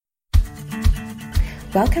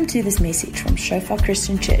Welcome to this message from Shofar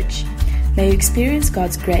Christian Church. May you experience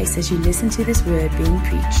God's grace as you listen to this word being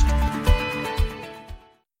preached.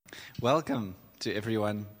 Welcome to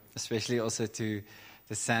everyone, especially also to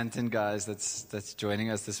the Santon guys that's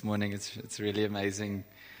joining us this morning. It's really amazing.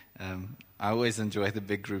 I always enjoy the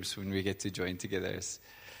big groups when we get to join together as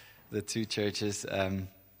the two churches. How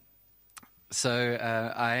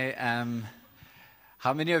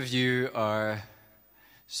many of you are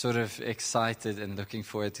sort of excited and looking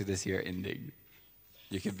forward to this year ending?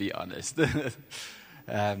 You can be honest. You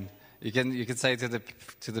can say to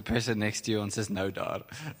the person next to you, "Ons is nou daar."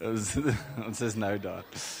 Ons is nou daar.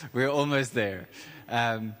 We're almost there,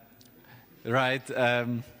 right?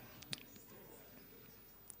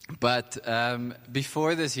 But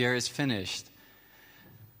before this year is finished,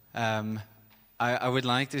 I would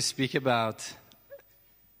like to speak about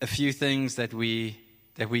a few things that we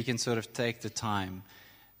can sort of take the time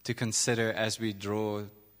to consider as we draw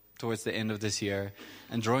towards the end of this year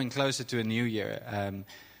and drawing closer to a new year.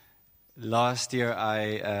 Last year,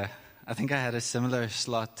 I think I had a similar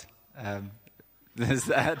slot, and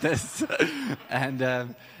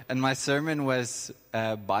my sermon was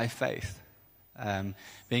by faith,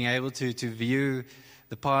 being able to view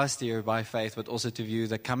the past year by faith, but also to view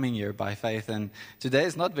the coming year by faith. And today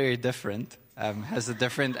is not very different. Has a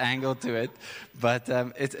different angle to it, but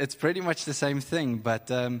it's pretty much the same thing.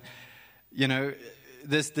 But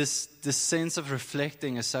this sense of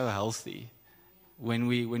reflecting is so healthy when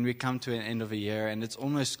we come to an end of a year, and it's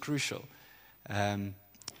almost crucial. We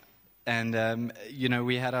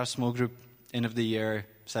had our small group end of the year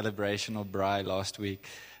celebration or braai last week,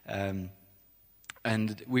 and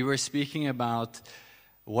we were speaking about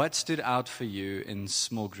what stood out for you in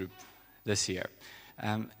small group this year.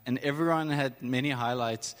 And everyone had many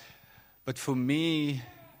highlights, but for me,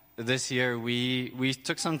 this year we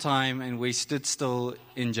took some time and we stood still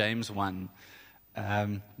in James 1,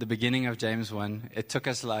 the beginning of James 1. It took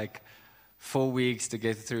us like 4 weeks to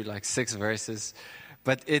get through like 6 verses,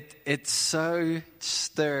 but it so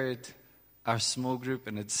stirred our small group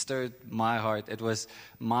and it stirred my heart. It was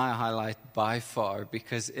my highlight by far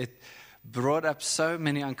because it brought up so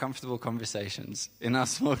many uncomfortable conversations in our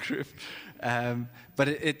small group. But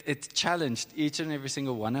it challenged each and every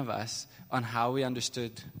single one of us on how we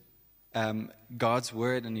understood God's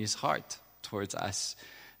word and His heart towards us.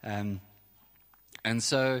 And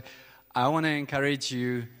so I want to encourage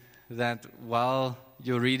you that while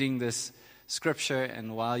you're reading this scripture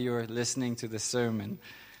and while you're listening to the sermon,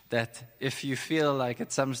 that if you feel like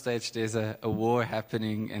at some stage there's a war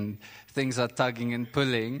happening and things are tugging and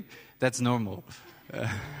pulling, that's normal,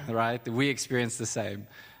 right? We experience the same.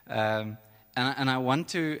 And I want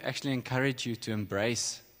to actually encourage you to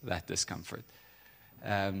embrace that discomfort.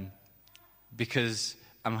 Because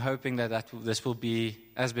I'm hoping that this will be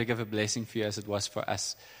as big of a blessing for you as it was for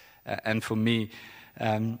us and for me.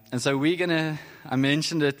 And so I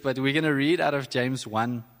mentioned it, but we're going to read out of James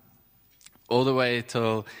 1 all the way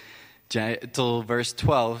till verse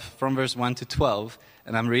 12, from verse 1 to 12.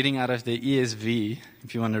 And I'm reading out of the ESV,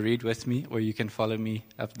 if you want to read with me, or you can follow me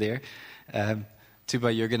up there.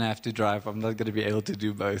 Tuba, you're going to have to drive. I'm not going to be able to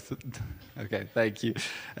do both. Okay, thank you.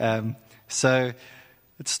 So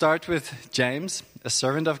let's start with James, a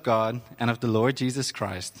servant of God and of the Lord Jesus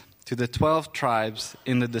Christ, to the 12 tribes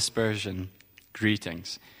in the dispersion,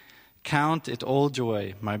 greetings. Count it all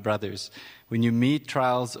joy, my brothers, when you meet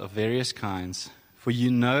trials of various kinds, for you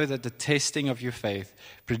know that the testing of your faith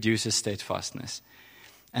produces steadfastness.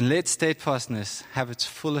 And let steadfastness have its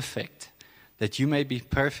full effect, that you may be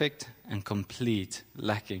perfect and complete,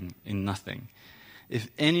 lacking in nothing. If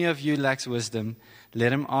any of you lacks wisdom,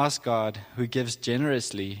 let him ask God, who gives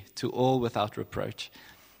generously to all without reproach,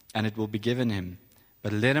 and it will be given him.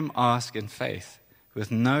 But let him ask in faith, with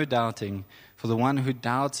no doubting, for the one who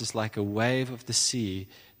doubts is like a wave of the sea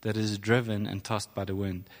that is driven and tossed by the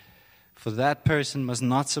wind. For that person must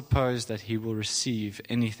not suppose that he will receive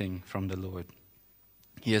anything from the Lord.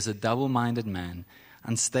 He is a double-minded man,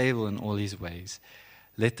 unstable in all his ways.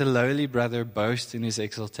 Let the lowly brother boast in his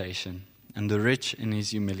exaltation, and the rich in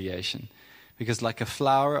his humiliation, because like a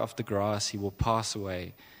flower of the grass he will pass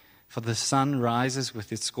away. For the sun rises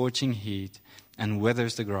with its scorching heat and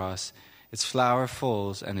withers the grass. Its flower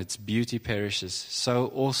falls and its beauty perishes. So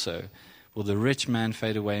also will the rich man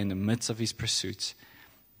fade away in the midst of his pursuits.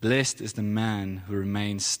 Blessed is the man who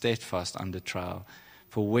remains steadfast under trial,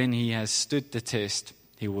 for when he has stood the test,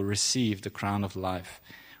 he will receive the crown of life,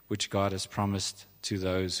 which God has promised to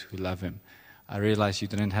those who love him. I realize you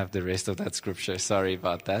didn't have the rest of that scripture. Sorry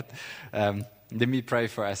about that. Let me pray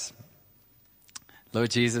for us.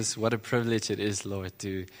 Lord Jesus, what a privilege it is, Lord,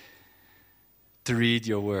 to to read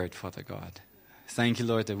your word, Father God. Thank you,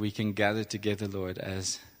 Lord, that we can gather together, Lord,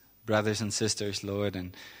 as brothers and sisters, Lord.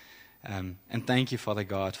 And thank you, Father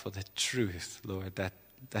God, for the truth, Lord,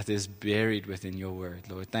 that is buried within your word,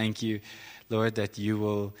 Lord. Thank you, Lord, that you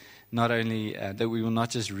will not only, that we will not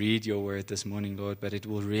just read your word this morning, Lord, but it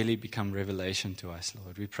will really become revelation to us,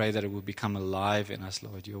 Lord. We pray that it will become alive in us,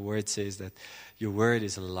 Lord. Your word says that your word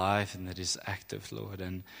is alive and that it is active, Lord.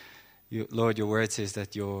 And Lord, your word says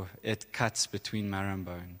that it cuts between marrow and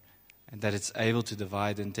bone, and that it's able to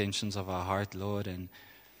divide the intentions of our heart, Lord. And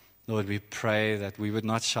Lord, we pray that we would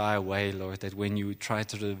not shy away, Lord, that when you try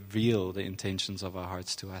to reveal the intentions of our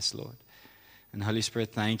hearts to us, Lord. And Holy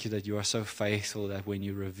Spirit, thank you that you are so faithful that when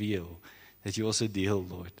you reveal, that you also deal,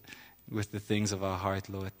 Lord, with the things of our heart,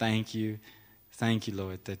 Lord. Thank you,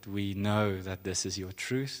 Lord, that we know that this is your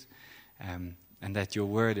truth, and that your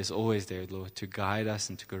word is always there, Lord, to guide us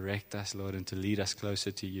and to correct us, Lord, and to lead us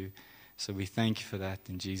closer to you. So we thank you for that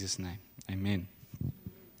in Jesus' name. Amen.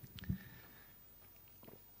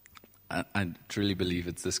 I truly believe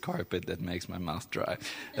it's this carpet that makes my mouth dry.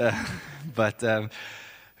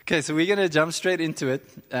 Okay, so we're going to jump straight into it,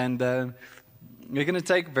 and we're going to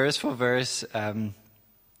take verse for verse. When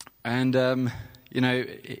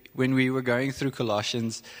we were going through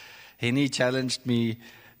Colossians, Henny challenged me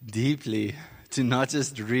deeply to not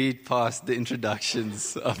just read past the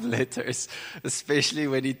introductions of letters, especially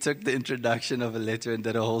when he took the introduction of a letter and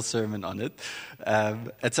did a whole sermon on it.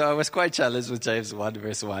 And so I was quite challenged with James 1,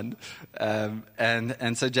 verse 1.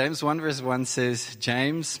 And so James 1, verse 1 says,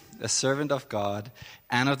 James, a servant of God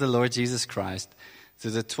and of the Lord Jesus Christ, to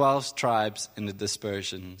the 12 tribes in the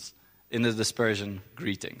dispersion,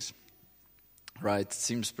 greetings. Right?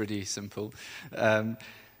 Seems pretty simple.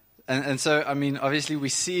 And so, I mean, obviously we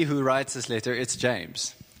see who writes this letter. It's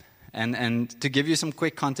James. And to give you some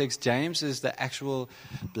quick context, James is the actual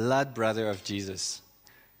blood brother of Jesus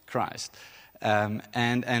Christ.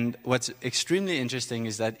 And what's extremely interesting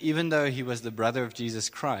is that even though he was the brother of Jesus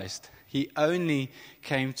Christ, he only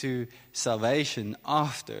came to salvation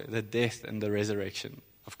after the death and the resurrection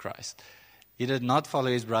of Christ. He did not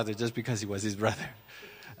follow his brother just because he was his brother.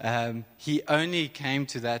 He only came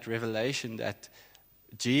to that revelation that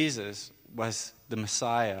Jesus was the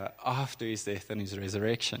Messiah after his death and his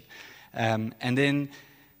resurrection. And then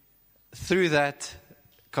through that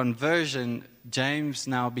conversion, James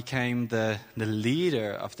now became the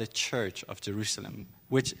leader of the church of Jerusalem,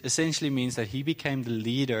 which essentially means that he became the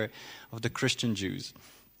leader of the Christian Jews.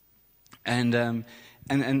 And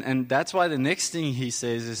that's why the next thing he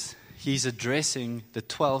says is he's addressing the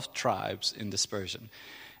 12 tribes in dispersion.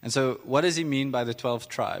 And so what does he mean by the 12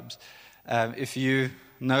 tribes? If you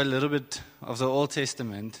know a little bit of the Old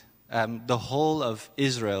Testament, the whole of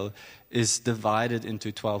Israel is divided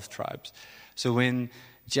into 12 tribes. So when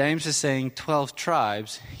James is saying 12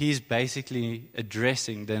 tribes, he's basically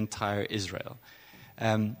addressing the entire Israel.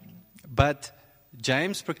 But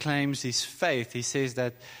James proclaims his faith. He says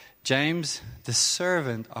that James, the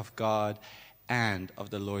servant of God and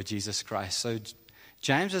of the Lord Jesus Christ. So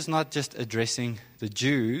James is not just addressing the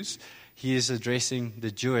Jews, he is addressing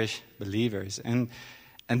the Jewish believers. And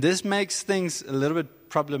this makes things a little bit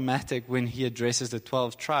problematic when he addresses the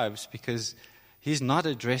 12 tribes, because he's not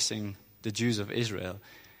addressing the Jews of Israel.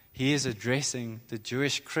 He is addressing the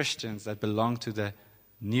Jewish Christians that belong to the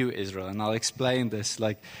new Israel. And I'll explain this,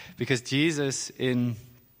 because Jesus in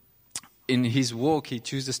his walk, he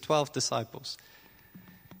chooses 12 disciples.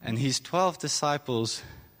 And his 12 disciples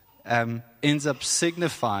ends up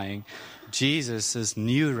signifying Jesus'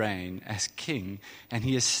 new reign as king, and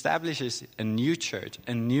he establishes a new church,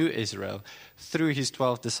 a new Israel, through his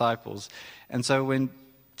 12 disciples. And so when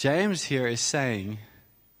James here is saying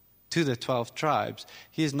to the 12 tribes,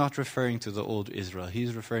 he is not referring to the old Israel, he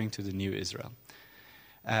is referring to the new Israel.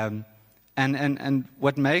 And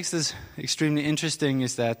what makes this extremely interesting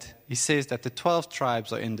is that he says that the 12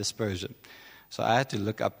 tribes are in dispersion. So I had to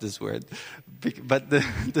look up this word, but the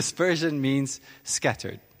dispersion means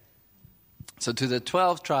scattered. So to the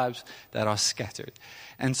 12 tribes that are scattered.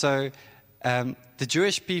 And so the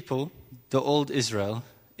Jewish people, the old Israel,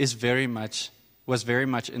 was very much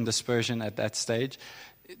in dispersion at that stage.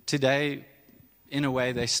 Today, in a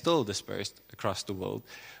way, they're still dispersed across the world.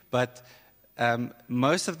 But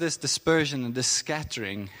most of this dispersion and this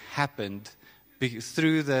scattering happened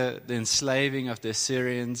through the enslaving of the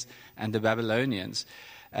Assyrians and the Babylonians.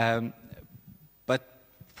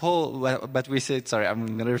 But we said, sorry, I'm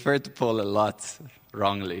going to refer to Paul a lot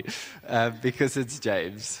wrongly, because it's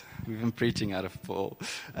James. We've been preaching out of Paul.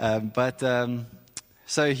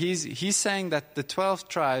 So he's saying that the 12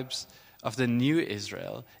 tribes of the new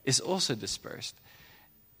Israel is also dispersed.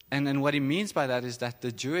 And what he means by that is that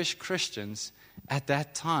the Jewish Christians at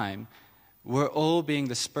that time were all being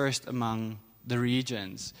dispersed among the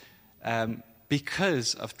regions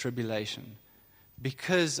because of tribulation,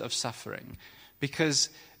 because of suffering, because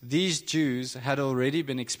these Jews had already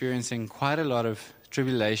been experiencing quite a lot of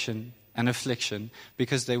tribulation and affliction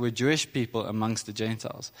because they were Jewish people amongst the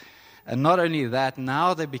Gentiles. And not only that,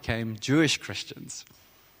 now they became Jewish Christians,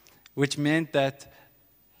 which meant that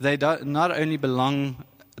they don't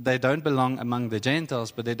belong among the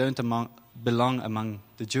Gentiles, but they don't belong among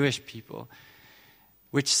the Jewish people,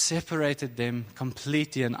 which separated them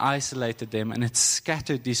completely and isolated them, and it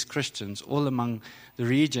scattered these Christians all among the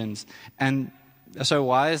regions. And so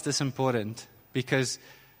why is this important? Because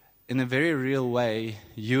in a very real way,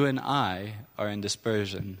 you and I are in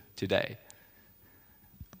dispersion today.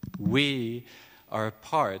 We are a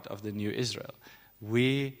part of the new Israel.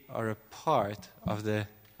 We are a part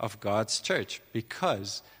of God's church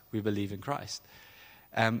because we believe in Christ.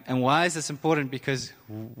 And why is this important? Because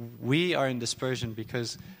we are in dispersion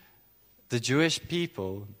because the Jewish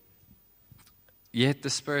people, yet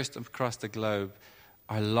dispersed across the globe,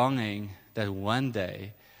 are longing that one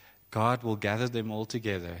day God will gather them all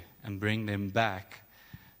together and bring them back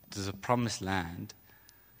to the promised land,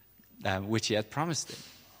 which He had promised them,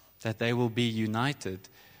 that they will be united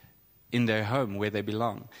in their home where they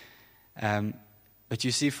belong. But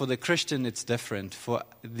you see, for the Christian, it's different. For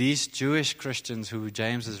these Jewish Christians who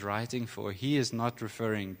James is writing for, he's not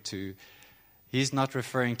referring to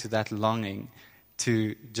that longing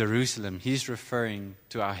to Jerusalem. He's referring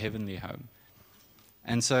to our heavenly home.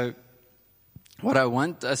 And so what I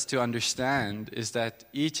want us to understand is that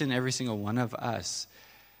each and every single one of us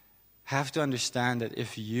have to understand that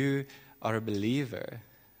if you are a believer,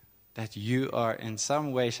 that you are in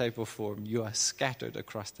some way, shape, or form, you are scattered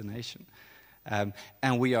across the nation. And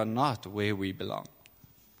we are not where we belong.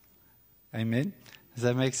 Amen? Does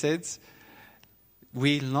that make sense?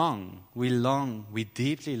 We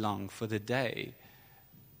deeply long for the day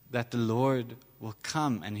that the Lord will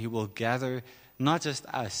come and He will gather not just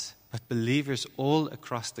us, but believers all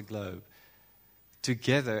across the globe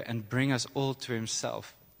together and bring us all to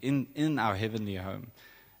Himself in our heavenly home.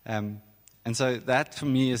 And so that for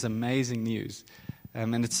me is amazing news.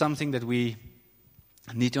 And it's something that we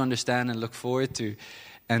need to understand and look forward to.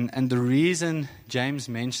 And the reason James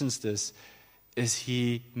mentions this is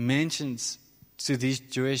he mentions to these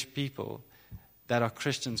Jewish people that are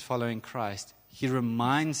Christians following Christ, he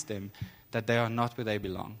reminds them that they are not where they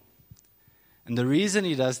belong. And the reason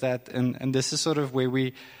he does that, and this is sort of where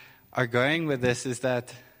we are going with this, is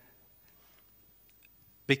that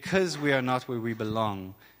because we are not where we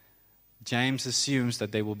belong, James assumes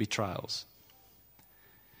that there will be trials.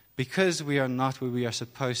 Because we are not where we are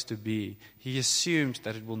supposed to be, he assumes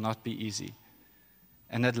that it will not be easy.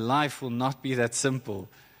 And that life will not be that simple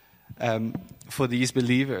for these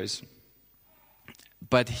believers.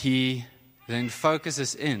 But he then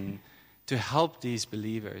focuses in to help these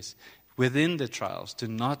believers within the trials to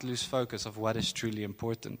not lose focus of what is truly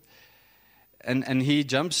important. And he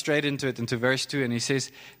jumps straight into it, into verse 2, and he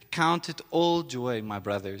says, "Count it all joy, my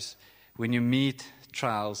brothers, when you meet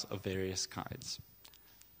trials of various kinds."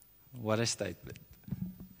 What a statement.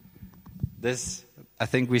 This, I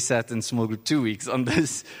think we sat in small group 2 weeks on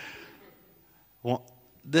this. Well,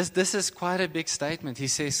 this is quite a big statement. He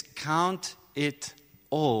says, "Count it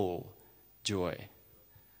all joy,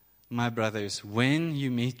 my brothers, when you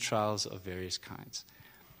meet trials of various kinds."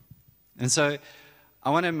 And so I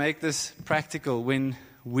want to make this practical. When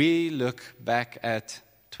we look back at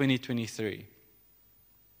 2023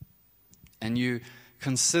 and you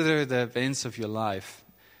consider the events of your life,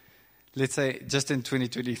 let's say just in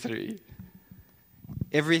 2023,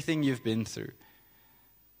 everything you've been through,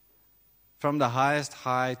 from the highest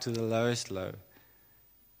high to the lowest low,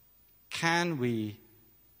 can we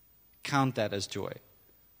count that as joy?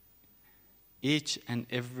 Each and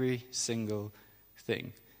every single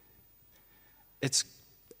thing. It's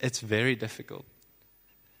very difficult.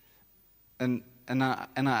 And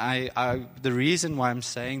the reason why I'm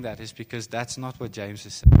saying that is because that's not what James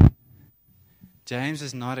is saying. James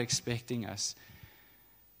is not expecting us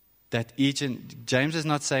James is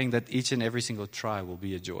not saying that each and every single trial will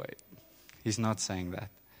be a joy. He's not saying that.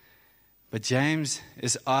 But James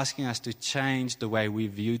is asking us to change the way we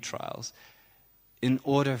view trials in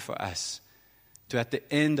order for us to, at the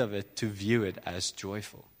end of it, to view it as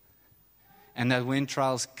joyful. And that when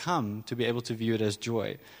trials come, to be able to view it as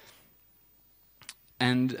joy.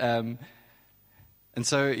 And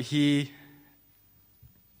so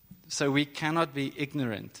we cannot be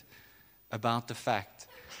ignorant about the fact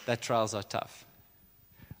that trials are tough.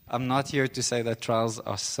 I'm not here to say that trials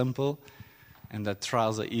are simple and that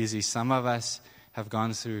trials are easy. Some of us have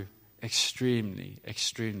gone through extremely,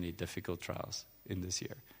 extremely difficult trials in this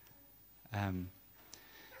year.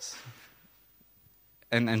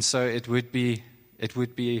 And so it would be,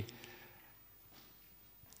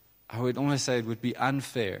 I would almost say it would be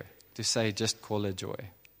unfair to say just call it joy.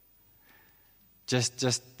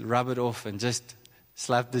 Just rub it off and just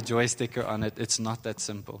slap the joy sticker on it. It's not that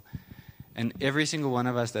simple. And every single one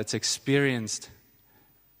of us that's experienced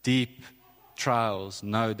deep trials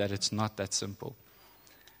know that it's not that simple.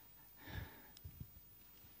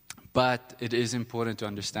 But it is important to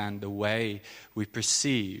understand the way we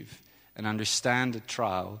perceive and understand the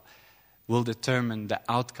trial will determine the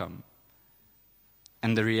outcome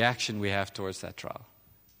and the reaction we have towards that trial.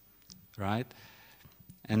 Right?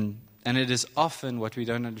 And it is often what we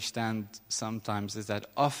don't understand sometimes is that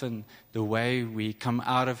often the way we come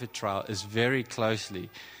out of a trial is very closely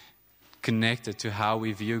connected to how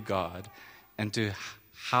we view God and to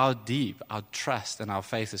how deep our trust and our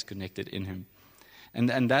faith is connected in Him.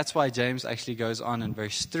 And that's why James actually goes on in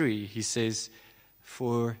verse 3. He says,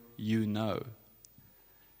 for you know.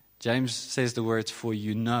 James says the words, for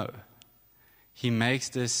you know. He makes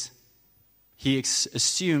this, he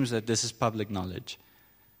assumes that this is public knowledge.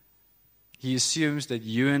 He assumes that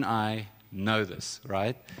you and I know this,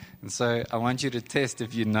 right? And so I want you to test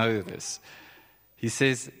if you know this. He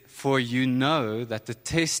says, for you know that the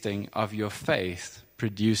testing of your faith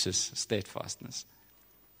produces steadfastness.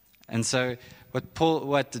 And so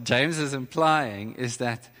what James is implying is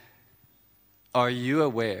that, are you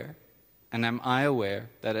aware, and am I aware,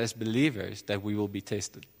 that as believers that we will be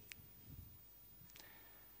tested?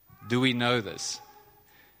 Do we know this?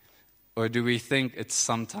 Or do we think it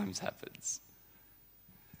sometimes happens?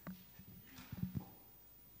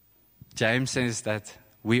 James says that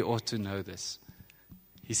we ought to know this.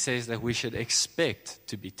 He says that we should expect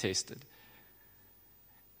to be tested.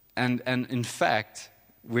 And in fact,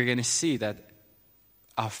 we're going to see that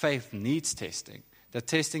our faith needs testing. The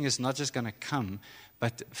testing is not just going to come,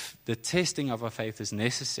 but the testing of our faith is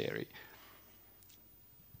necessary.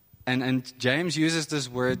 And James uses this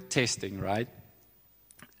word testing, right?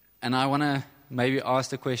 And I want to maybe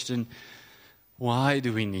ask the question, why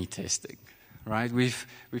do we need testing? Right? We've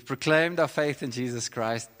proclaimed our faith in Jesus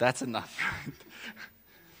Christ. That's enough, right?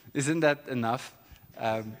 Isn't that enough?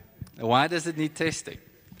 Why does it need testing?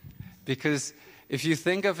 Because if you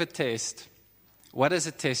think of a test, what does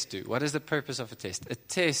a test do? What is the purpose of a test? A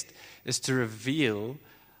test is to reveal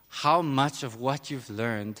how much of what you've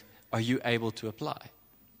learned are you able to apply.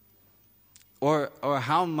 Or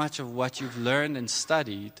how much of what you've learned and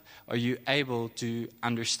studied are you able to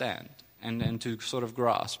understand and to sort of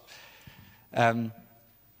grasp. And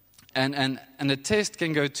a test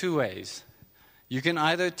can go two ways. You can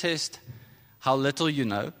either test how little you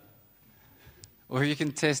know, or you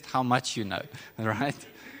can test how much you know, right?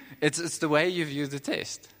 It's the way you view the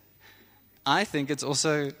test. I think it's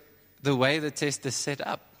also the way the test is set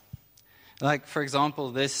up. Like, for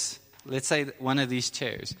example, let's say one of these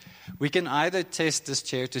chairs. We can either test this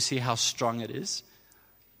chair to see how strong it is,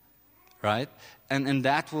 right? And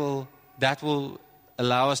that will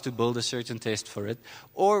allow us to build a certain test for it.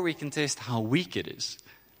 Or we can test how weak it is.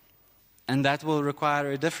 And that will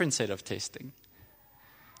require a different set of testing.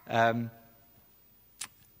 And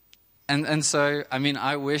so, I mean,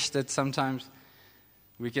 I wish that sometimes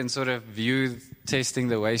we can sort of view testing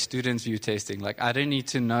the way students view testing. Like, I don't need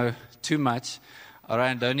to know too much. All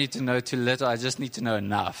right, I don't need to know too little. I just need to know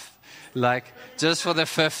enough. Like, just for the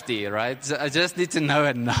 50, right? So I just need to know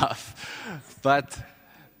enough. But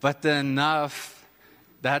the enough,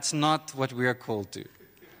 that's not what we are called to.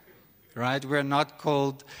 Right? We're not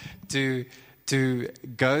called to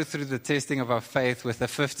go through the testing of our faith with a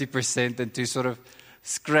 50% and to sort of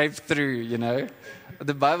scrape through, you know.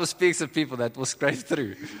 The Bible speaks of people that will scrape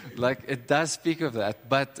through. Like, it does speak of that.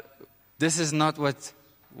 But this is not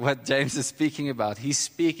what James is speaking about. He's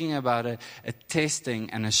speaking about a testing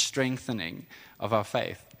and a strengthening of our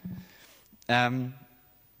faith. And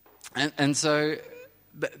so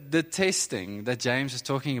the testing that James is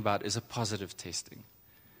talking about is a positive testing.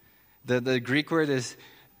 The Greek word is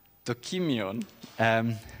dokimion,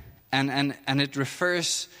 and it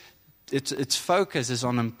refers, its focus is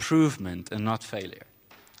on improvement and not failure,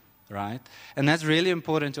 right? And that's really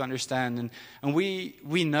important to understand. And we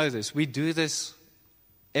know this. We do this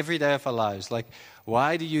every day of our lives. Like,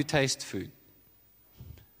 why do you taste food?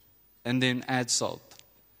 And then add salt.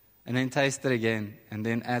 And then taste it again. And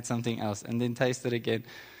then add something else. And then taste it again.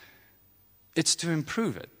 It's to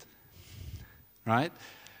improve it. Right?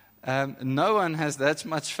 no one has that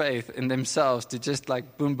much faith in themselves to just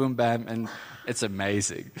like boom, boom, bam, and it's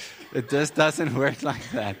amazing. It just doesn't work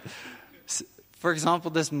like that. For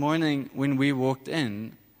example, this morning when we walked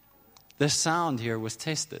in, the sound here was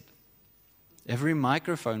tested. Every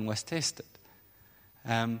microphone was tested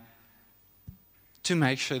to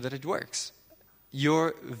make sure that it works.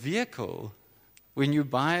 Your vehicle, when you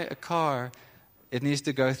buy a car, it needs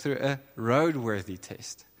to go through a roadworthy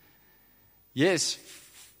test. Yes,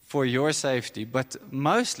 for your safety, but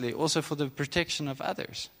mostly also for the protection of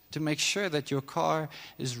others, to make sure that your car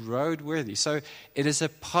is roadworthy. So it is a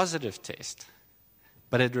positive test,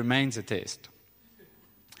 but it remains a test.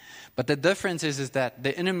 But the difference is that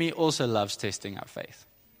the enemy also loves testing our faith.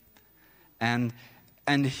 And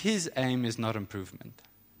his aim is not improvement.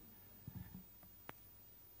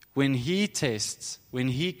 When he tests, when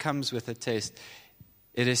he comes with a test,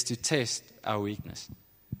 it is to test our weakness.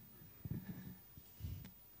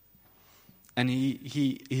 And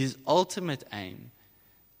his ultimate aim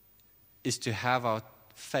is to have our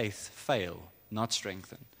faith fail, not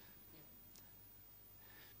strengthen.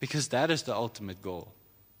 Because that is the ultimate goal.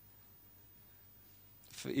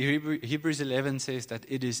 Hebrews 11 says that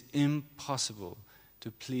it is impossible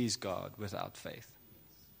to please God without faith.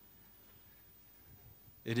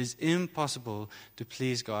 It is impossible to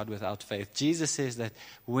please God without faith. Jesus says that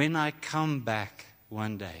when I come back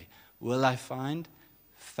one day, will I find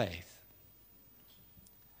faith?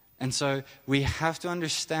 And so we have to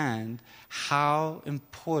understand how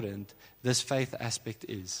important this faith aspect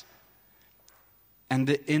is. And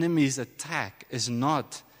the enemy's attack is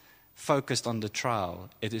not focused on the trial,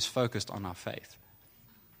 it is focused on our faith.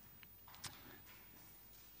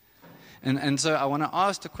 And so I want to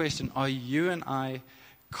ask the question, are you and I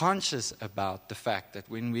conscious about the fact that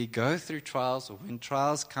when we go through trials or when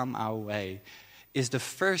trials come our way, is the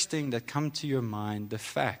first thing that comes to your mind the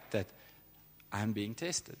fact that I'm being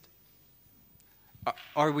tested?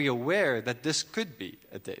 Are we aware that this could be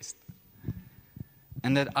a test?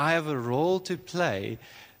 And that I have a role to play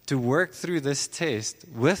to work through this test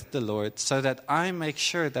with the Lord so that I make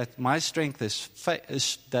sure that my strength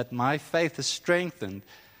that my faith is strengthened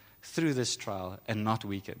through this trial and not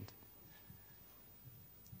weakened.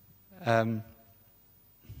 And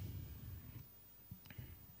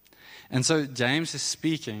so James is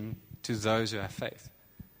speaking to those who have faith.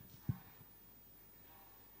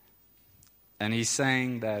 And he's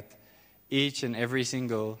saying that each and every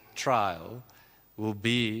single trial will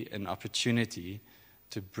be an opportunity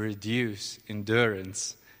to produce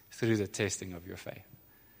endurance through the testing of your faith.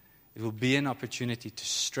 It will be an opportunity to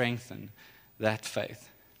strengthen that faith.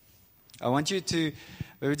 I want you to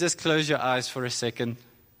maybe just close your eyes for a second.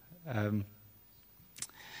 And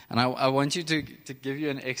I want you to give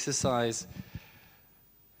you an exercise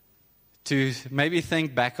to maybe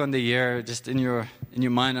think back on the year just in your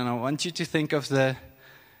mind, and I want you to think of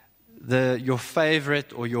your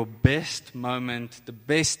favorite or your best moment, the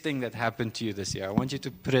best thing that happened to you this year. I want you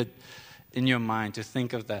to put it in your mind, to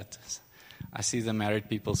think of that. I see the married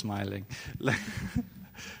people smiling.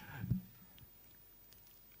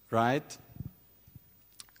 Right?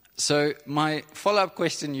 So my follow-up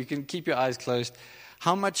question, you can keep your eyes closed.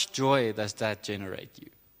 How much joy does that generate you?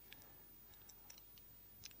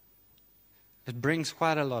 It brings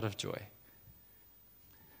quite a lot of joy.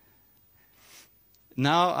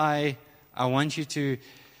 Now I want you to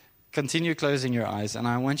continue closing your eyes, and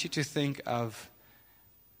I want you to think of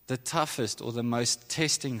the toughest or the most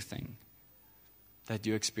testing thing that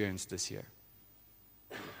you experienced this year.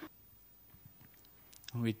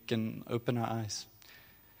 We can open our eyes.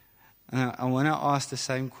 I want to ask the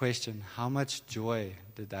same question. How much joy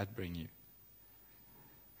did that bring you?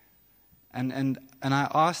 And I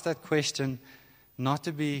ask that question not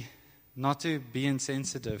to be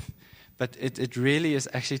insensitive, but it really is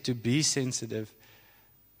actually to be sensitive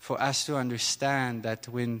for us to understand that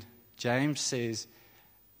when James says,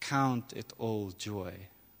 count it all joy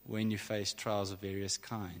when you face trials of various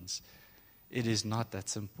kinds, it is not that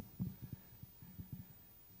simple.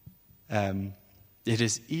 It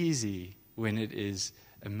is easy when it is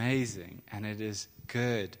amazing and it is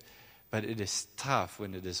good, but it is tough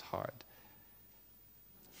when it is hard.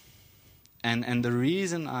 And the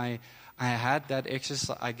reason I had that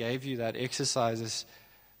exercise, I gave you that exercise, is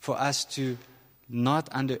for us to not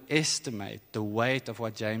underestimate the weight of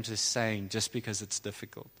what James is saying just because it's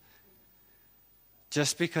difficult.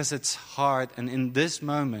 Just because it's hard, and in this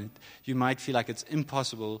moment, you might feel like it's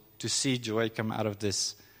impossible to see joy come out of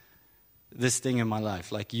this thing in my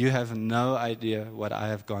life. Like, you have no idea what I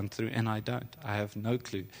have gone through, and I don't. I have no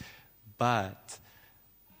clue. But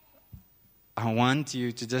I want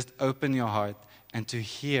you to just open your heart, and to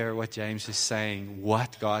hear what James is saying,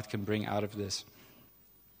 what God can bring out of this.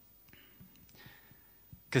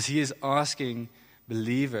 Because he is asking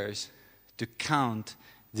believers to count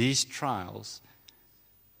these trials,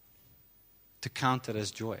 to count it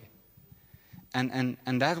as joy. And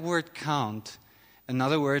that word count,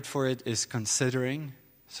 another word for it is considering.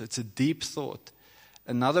 So it's a deep thought.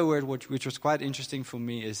 Another word which was quite interesting for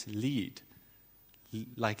me is lead,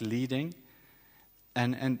 like leading.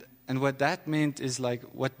 And what that meant is like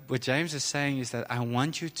what James is saying is that I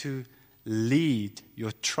want you to lead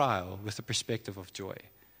your trial with the perspective of joy.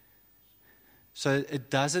 So it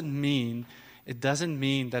doesn't mean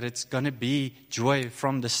that it's going to be joy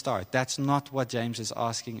from the start. That's not what James is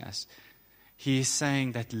asking us. He is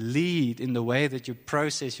saying that lead in the way that you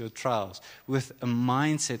process your trials with a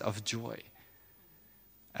mindset of joy.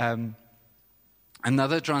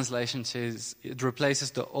 Another translation says it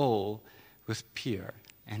replaces the all with pure.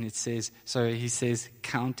 And it says, so he says,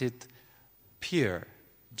 count it pure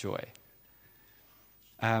joy.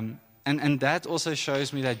 And that also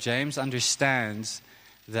shows me that James understands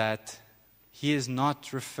that he is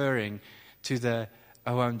not referring to the,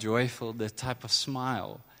 oh, I'm joyful, the type of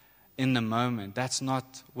smile in the moment. That's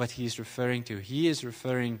not what he's referring to. He is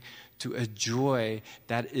referring to a joy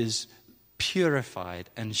that is purified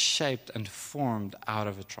and shaped and formed out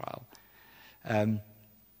of a trial. And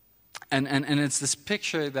it's this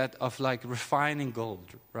picture that of like refining gold,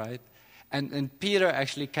 right? And Peter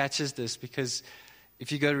actually catches this because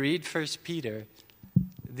if you go read 1 Peter,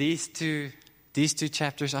 these two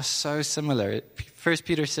chapters are so similar. 1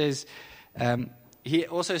 Peter says, he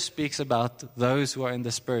also speaks about those who are in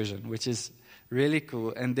dispersion, which is really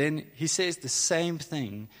cool. And then he says the same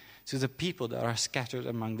thing to the people that are scattered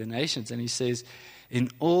among the nations. And he says, in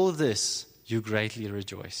all this you greatly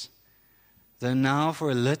rejoice. Though now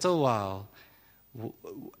for a little while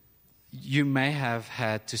you may have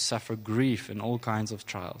had to suffer grief in all kinds of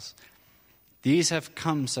trials. These have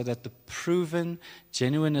come so that the proven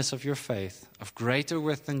genuineness of your faith, of greater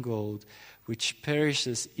worth than gold, which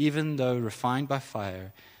perishes even though refined by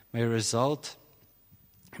fire, may result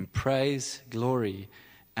in praise, glory,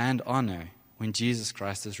 and honor when Jesus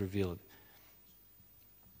Christ is revealed.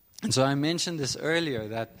 And so I mentioned this earlier,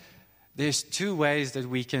 that there's two ways that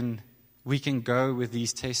we can go with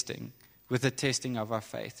these testing, with the testing of our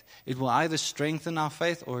faith. It will either strengthen our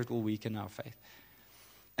faith or it will weaken our faith.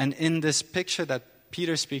 And in this picture that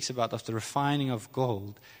Peter speaks about of the refining of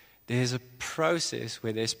gold, there's a process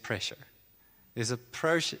where there's pressure. There's a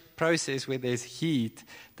process where there's heat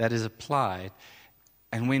that is applied.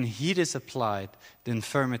 And when heat is applied, the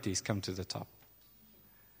infirmities come to the top.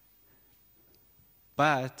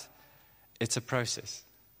 But it's a process.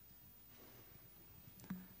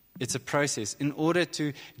 It's a process. In order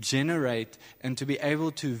to generate and to be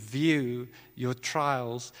able to view your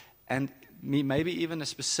trials, and maybe even a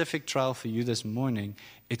specific trial for you this morning,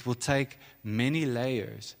 it will take many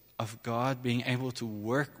layers of God being able to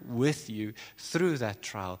work with you through that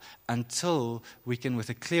trial until we can with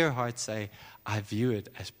a clear heart say, I view it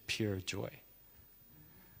as pure joy.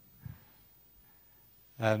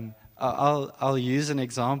 I'll use an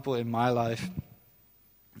example in my life.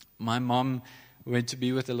 My mom went to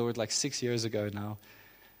be with the Lord like 6 years ago now.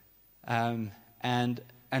 And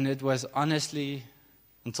it was honestly,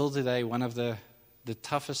 until today, one of the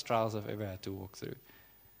toughest trials I've ever had to walk through.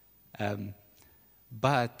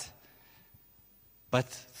 But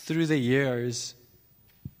through the years,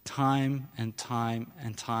 time and time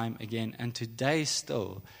and time again, and today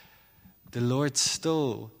still, the Lord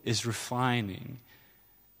still is refining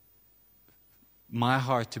my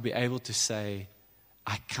heart to be able to say,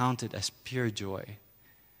 I count it as pure joy.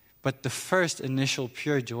 But the first initial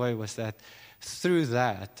pure joy was that through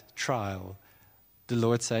that trial, the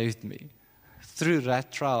Lord saved me. Through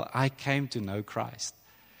that trial, I came to know Christ.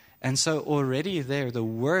 And so already there, the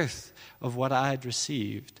worth of what I had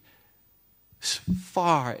received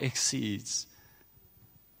far exceeds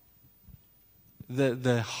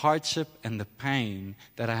the hardship and the pain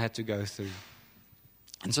that I had to go through.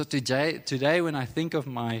 And so today when I think of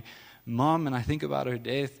my mom and I think about her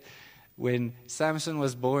death, when Samson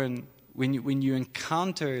was born, when you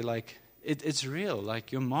encounter, like, it's real.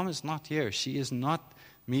 Like, your mom is not here. She is not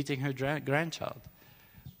meeting her grandchild.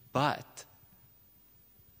 But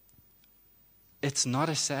it's not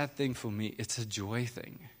a sad thing for me. It's a joy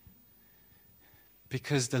thing.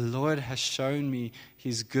 Because the Lord has shown me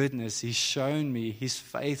His goodness. He's shown me His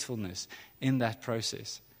faithfulness in that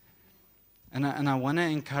process. And I want to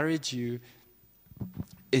encourage you,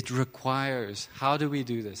 it requires, how do we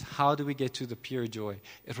do this? How do we get to the pure joy?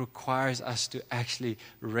 It requires us to actually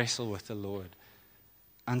wrestle with the Lord.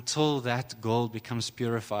 until that gold becomes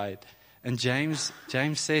purified. And James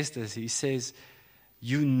says this. He says,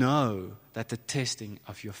 you know that the testing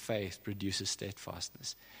of your faith produces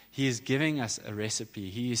steadfastness. He is giving us a recipe.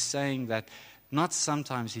 He is saying that not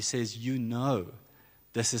sometimes, he says, you know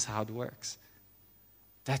this is how it works.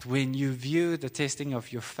 That when you view the testing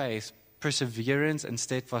of your faith, perseverance and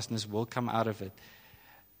steadfastness will come out of it.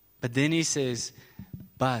 But then he says,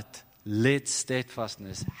 but let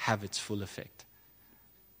steadfastness have its full effect.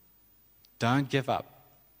 Don't give up.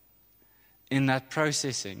 In that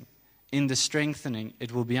processing, in the strengthening,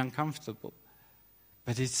 it will be uncomfortable.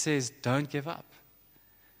 But it says, don't give up.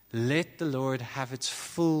 Let the Lord have its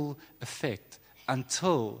full effect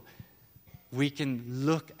until we can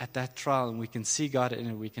look at that trial and we can see God in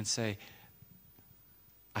it. We can say,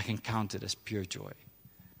 I can count it as pure joy.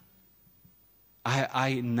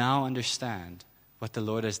 I now understand what the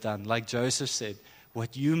Lord has done. Like Joseph said,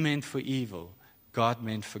 what you meant for evil, God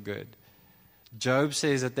meant for good. Job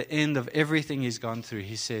says at the end of everything he's gone through,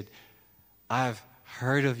 he said, I have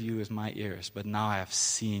heard of you with my ears, but now I have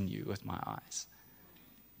seen you with my eyes.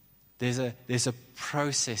 There's a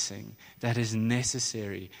processing that is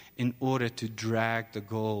necessary in order to drag the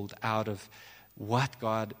gold out of what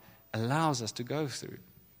God allows us to go through.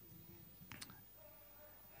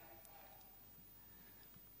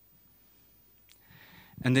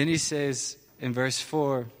 And then he says in verse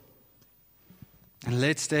 4, and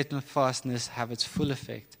let steadfastness have its full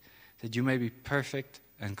effect, that you may be perfect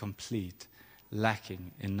and complete,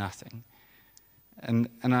 lacking in nothing. And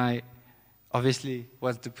I obviously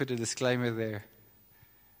want to put a disclaimer there.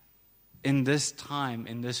 In this time,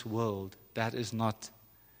 in this world, that is not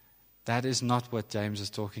what James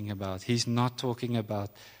is talking about. He's not talking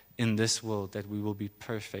about in this world that we will be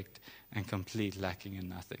perfect and complete, lacking in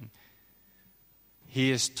nothing.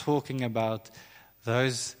 He is talking about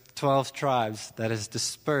those 12 tribes that is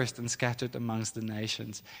dispersed and scattered amongst the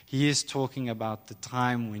nations. He is talking about the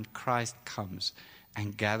time when Christ comes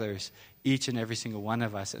and gathers each and every single one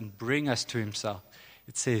of us and bring us to himself.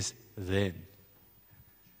 It says, then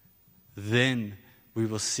we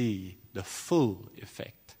will see the full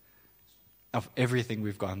effect of everything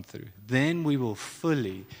we've gone through. Then we will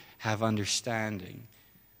fully have understanding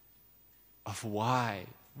of why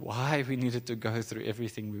we needed to go through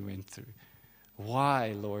everything we went through.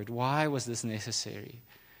 Why, Lord? Why was this necessary?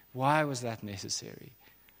 Why was that necessary?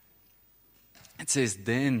 It says,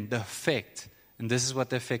 then the effect, and this is what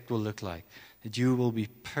the effect will look like, that you will be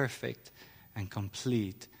perfect and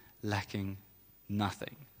complete, lacking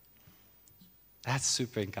nothing. That's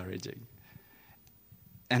super encouraging.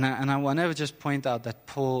 And I want to just point out that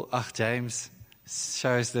James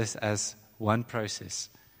shows this as one process.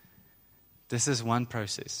 This is one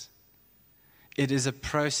process. It is a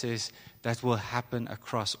process that will happen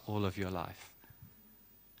across all of your life.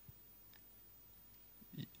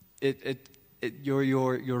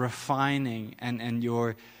 Your refining and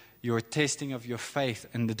your testing of your faith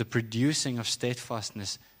and the producing of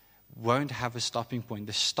steadfastness won't have a stopping point.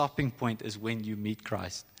 The stopping point is when you meet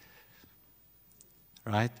Christ.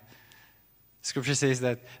 Right? Scripture says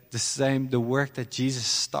that the work that Jesus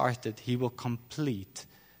started, he will complete.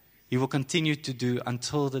 He will continue to do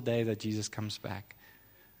until the day that Jesus comes back.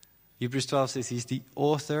 Hebrews 12 says he's the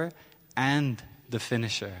author and the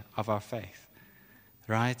finisher of our faith.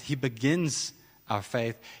 Right? He begins our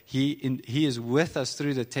faith. He is with us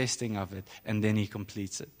through the testing of it, and then he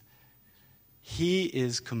completes it. He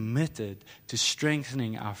is committed to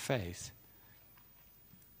strengthening our faith.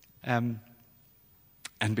 And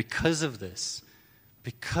because of this,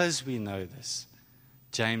 because we know this,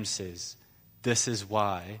 James says, this is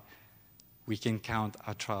why we can count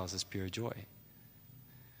our trials as pure joy.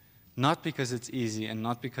 Not because it's easy and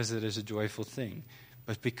not because it is a joyful thing,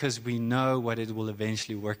 but because we know what it will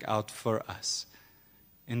eventually work out for us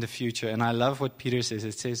in the future. And I love what Peter says.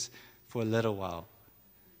 It says, for a little while.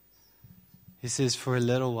 He says, for a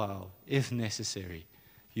little while, if necessary,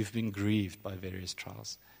 you've been grieved by various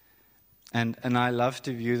trials. And I love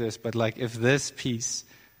to view this, but like if this piece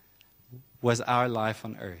was our life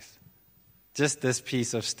on earth, just this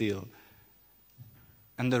piece of steel,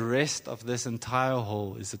 and the rest of this entire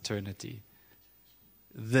whole is eternity,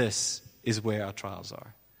 this is where our trials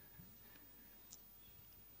are.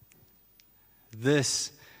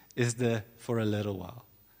 This is the for a little while.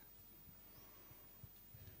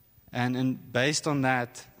 And based on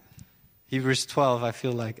that, Hebrews 12, I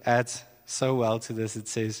feel like adds so well to this. It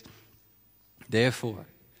says, therefore,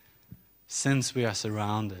 since we are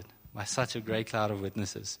surrounded by such a great cloud of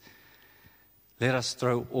witnesses, let us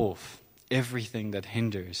throw off everything that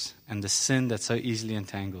hinders and the sin that so easily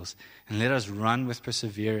entangles, and let us run with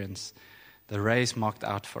perseverance the race marked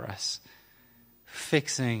out for us,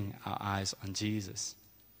 fixing our eyes on Jesus.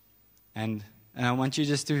 And I want you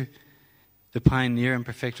just to, the pioneer and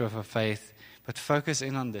perfecter of our faith, but focus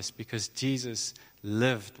in on this because Jesus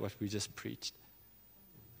lived what we just preached.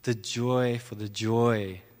 The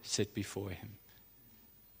joy set before him.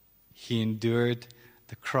 He endured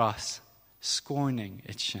the cross, scorning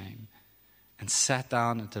its shame, and sat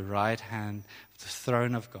down at the right hand of the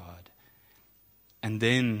throne of God. And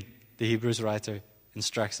then the Hebrews writer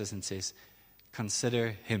instructs us and says,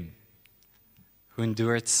 consider him who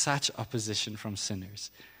endured such opposition from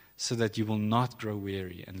sinners, so that you will not grow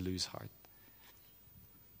weary and lose heart.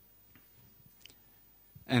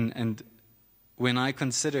 And when I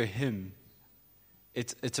consider him,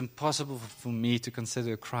 it's impossible for me to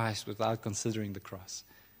consider Christ without considering the cross,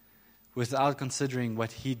 without considering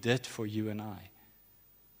what he did for you and I.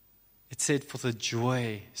 It said, for the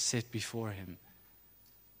joy set before him.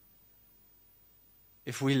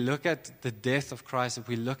 If we look at the death of Christ, if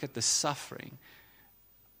we look at the suffering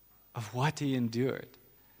of what he endured,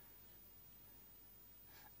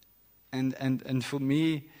 and for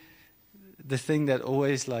me, the thing that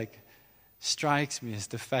always strikes me is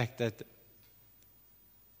the fact that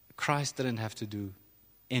Christ didn't have to do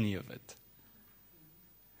any of it.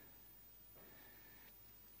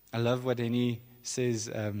 I love what Henny says.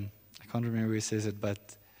 I can't remember who he says it,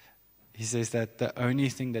 but he says that the only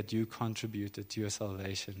thing that you contributed to your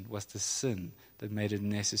salvation was the sin that made it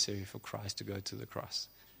necessary for Christ to go to the cross.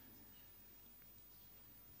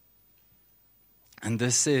 And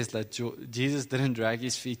this says that Jesus didn't drag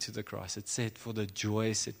his feet to the cross. It said, for the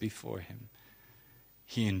joy set before him,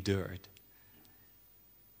 he endured.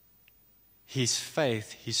 His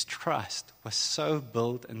faith, his trust was so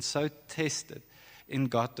built and so tested in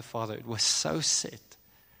God the Father. It was so set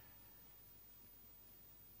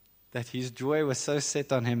that his joy was so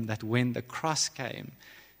set on him that when the cross came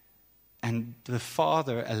and the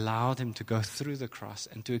Father allowed him to go through the cross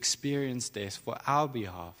and to experience death for our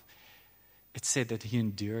behalf, it said that he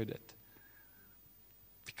endured it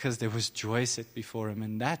because there was joy set before him.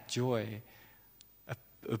 And that joy,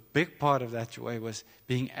 a big part of that joy was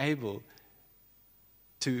being able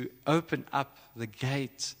to open up the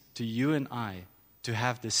gates to you and I to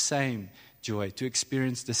have the same joy, to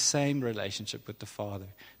experience the same relationship with the Father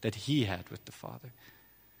that he had with the Father.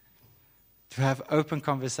 To have open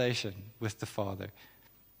conversation with the Father.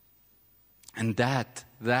 And that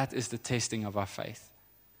is the testing of our faith.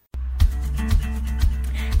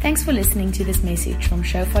 Thanks for listening to this message from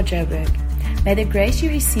Shofar Joburg. May the grace you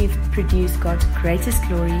received produce God's greatest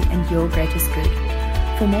glory and your greatest good.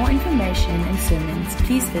 For more information and sermons,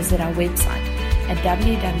 please visit our website at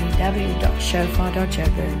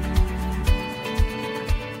www.shofar.joburg.